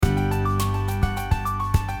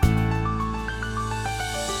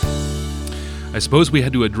suppose we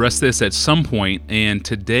had to address this at some point, and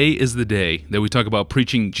today is the day that we talk about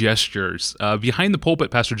preaching gestures. Behind the pulpit,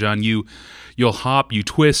 Pastor John, you'll hop, you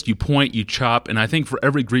twist, you point, you chop, and I think for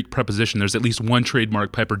every Greek preposition, there's at least one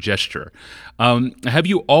trademark Piper gesture. Have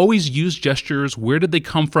you always used gestures? Where did they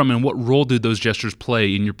come from, and what role did those gestures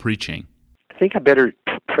play in your preaching? I think I better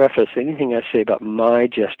preface anything I say about my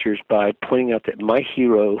gestures by pointing out that my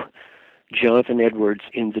hero, Jonathan Edwards,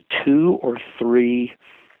 in the 2 or 3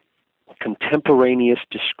 contemporaneous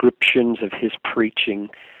descriptions of his preaching,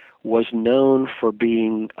 was known for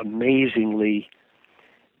being amazingly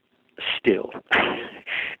still.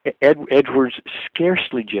 Edwards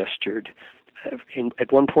scarcely gestured.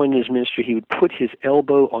 At one point in his ministry, he would put his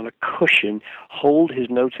elbow on a cushion, hold his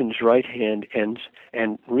notes in his right hand, and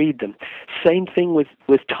read them. Same thing with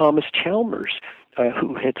Thomas Chalmers,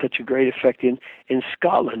 who had such a great effect in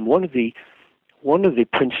Scotland. One of the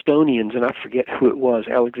Princetonians, and I forget who it was,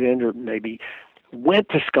 Alexander maybe, went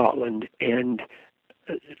to Scotland and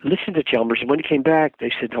listened to Chalmers. And when he came back,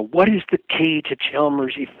 they said, "Now, what is the key to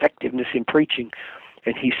Chalmers' effectiveness in preaching?"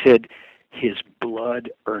 And he said, "His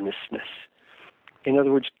blood earnestness." In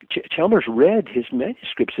other words, Chalmers read his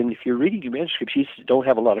manuscripts, and if you're reading your manuscripts, you don't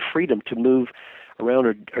have a lot of freedom to move around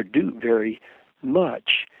or do very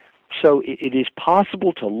much. So it is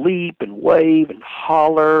possible to leap and wave and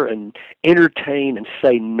holler and entertain and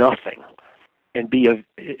say nothing, and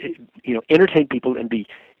entertain people and be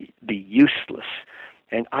useless.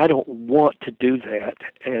 And I don't want to do that,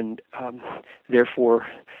 and therefore,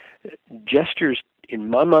 gestures in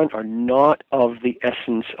my mind are not of the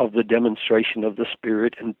essence of the demonstration of the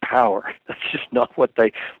Spirit and power. That's just not what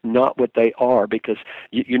they are, because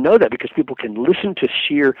you know that because people can listen to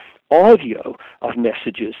sheer audio of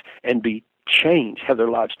messages and be changed, have their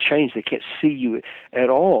lives changed. They can't see you at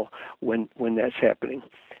all when that's happening.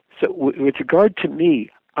 So with regard to me,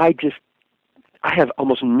 I have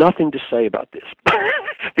almost nothing to say about this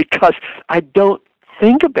because I don't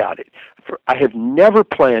think about it. I have never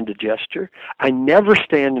planned a gesture. I never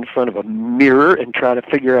stand in front of a mirror and try to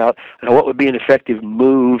figure out what would be an effective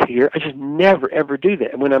move here. I just never, ever do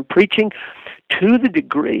that. And when I'm preaching, to the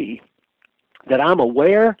degree that I'm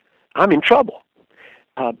aware, I'm in trouble.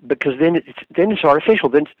 Because then it's artificial.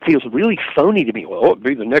 Then it feels really phony to me. Well, it would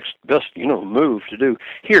be the next best, move to do.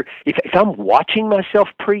 Here, if I'm watching myself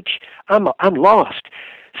preach, I'm lost.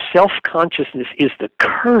 Self-consciousness is the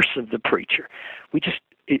curse of the preacher.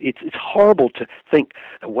 It's horrible to think,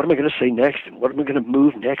 what am I going to say next, and what am I going to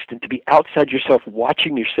move next, and to be outside yourself,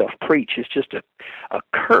 watching yourself preach is just a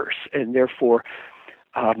curse. And therefore,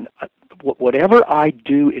 whatever I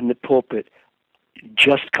do in the pulpit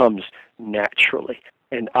just comes naturally.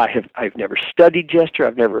 And I've never studied gesture.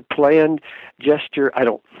 I've never planned gesture. I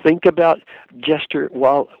don't think about gesture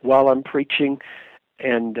while I'm preaching.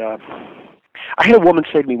 And I had a woman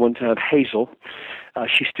say to me one time, Hazel,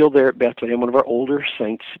 she's still there at Bethlehem, one of our older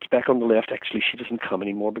saints. It's back on the left. Actually, she doesn't come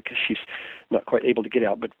anymore because she's not quite able to get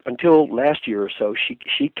out. But until last year or so,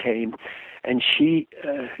 she came, and she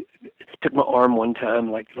took my arm one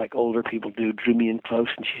time, like older people do, drew me in close,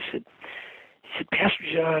 and she said, "Pastor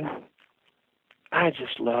John, I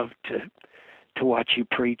just love to watch you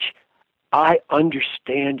preach. I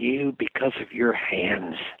understand you because of your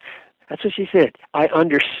hands." That's what she said. "I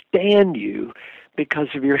understand you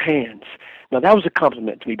because of your hands." Now, that was a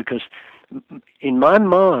compliment to me because in my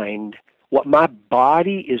mind, what my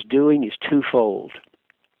body is doing is twofold.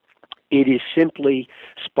 It is simply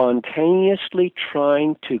spontaneously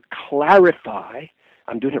trying to clarify.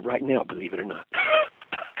 I'm doing it right now, believe it or not.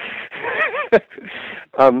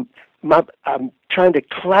 I'm trying to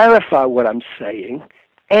clarify what I'm saying,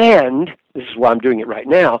 and this is why I'm doing it right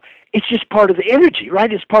now. It's just part of the energy,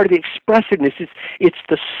 right? It's part of the expressiveness. It's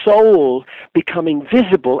the soul becoming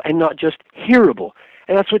visible and not just hearable.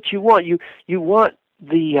 And that's what you want. You want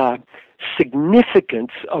the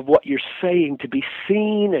significance of what you're saying to be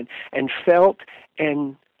seen and felt.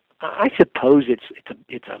 And I suppose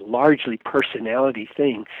it's a largely personality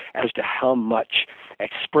thing as to how much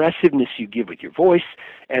expressiveness you give with your voice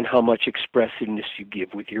and how much expressiveness you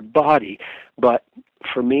give with your body. But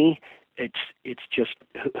for me, it's just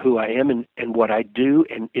who I am and what I do,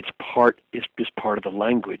 and it's part of the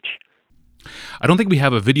language. I don't think we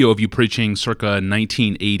have a video of you preaching circa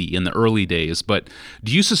 1980 in the early days, but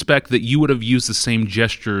do you suspect that you would have used the same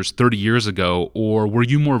gestures 30 years ago, or were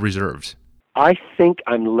you more reserved? I think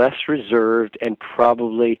I'm less reserved and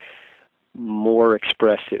probably more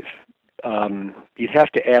expressive. You'd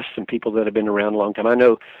have to ask some people that have been around a long time. I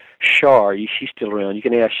know Shar, she's still around. You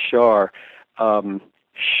can ask Shar.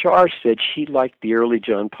 Shar said she liked the early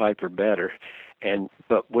John Piper better.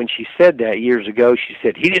 But when she said that years ago, she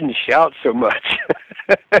said he didn't shout so much.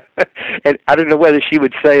 And I don't know whether she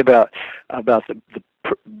would say about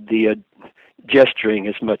the gesturing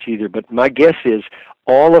as much either. But my guess is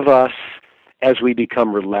all of us, as we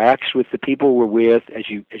become relaxed with the people we're with, as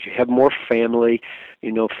you have more family,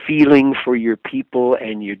 feeling for your people,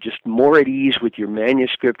 and you're just more at ease with your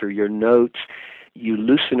manuscript or your notes, you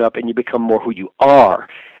loosen up and you become more who you are.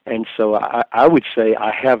 And so I would say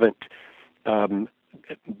I haven't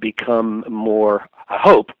become more, I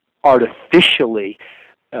hope, artificially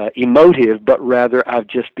emotive, but rather I've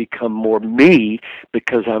just become more me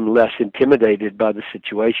because I'm less intimidated by the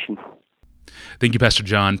situation. Thank you, Pastor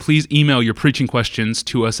John. Please email your preaching questions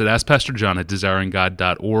to us at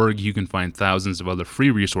askpastorjohn@desiringgod.org. You can find thousands of other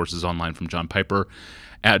free resources online from John Piper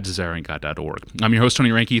at desiringgod.org. I'm your host, Tony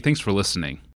Reinke. Thanks for listening.